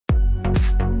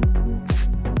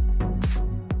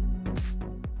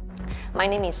My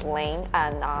name is Lane,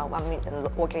 and I'm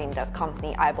working in the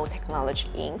company ible Technology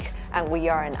Inc. And we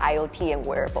are an IoT and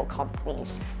wearable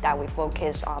companies that we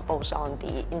focus both on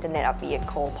the Internet of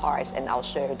Vehicle parts and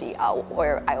also the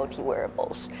IoT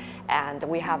wearables. And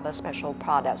we have a special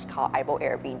product called ible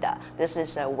Air. This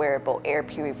is a wearable air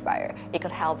purifier. It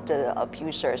could help the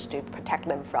users to protect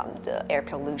them from the air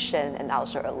pollution and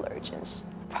also allergens.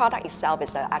 The product itself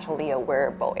is actually a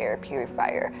wearable air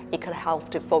purifier. It could help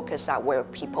to focus on where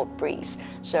people breathe.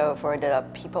 So for the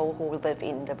people who live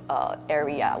in the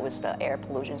area with the air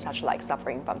pollution, such like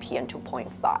suffering from PM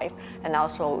 2.5, and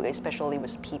also especially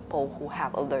with people who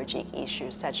have allergic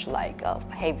issues, such like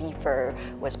heavy fur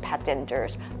with pet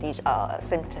denters, these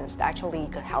symptoms actually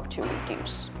could help to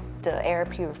reduce. The air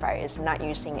purifier is not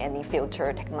using any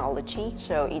filter technology,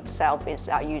 so itself is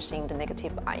using the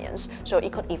negative ions, so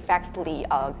it could effectively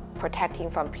protecting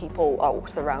from people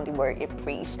surrounding where it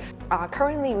breathes.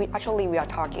 Currently, we are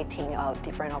targeting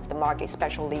different of the market,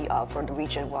 especially for the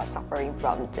region who are suffering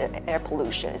from the air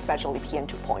pollution, especially PM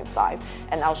 2.5,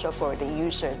 and also for the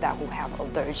users that who have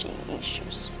allergy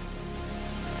issues.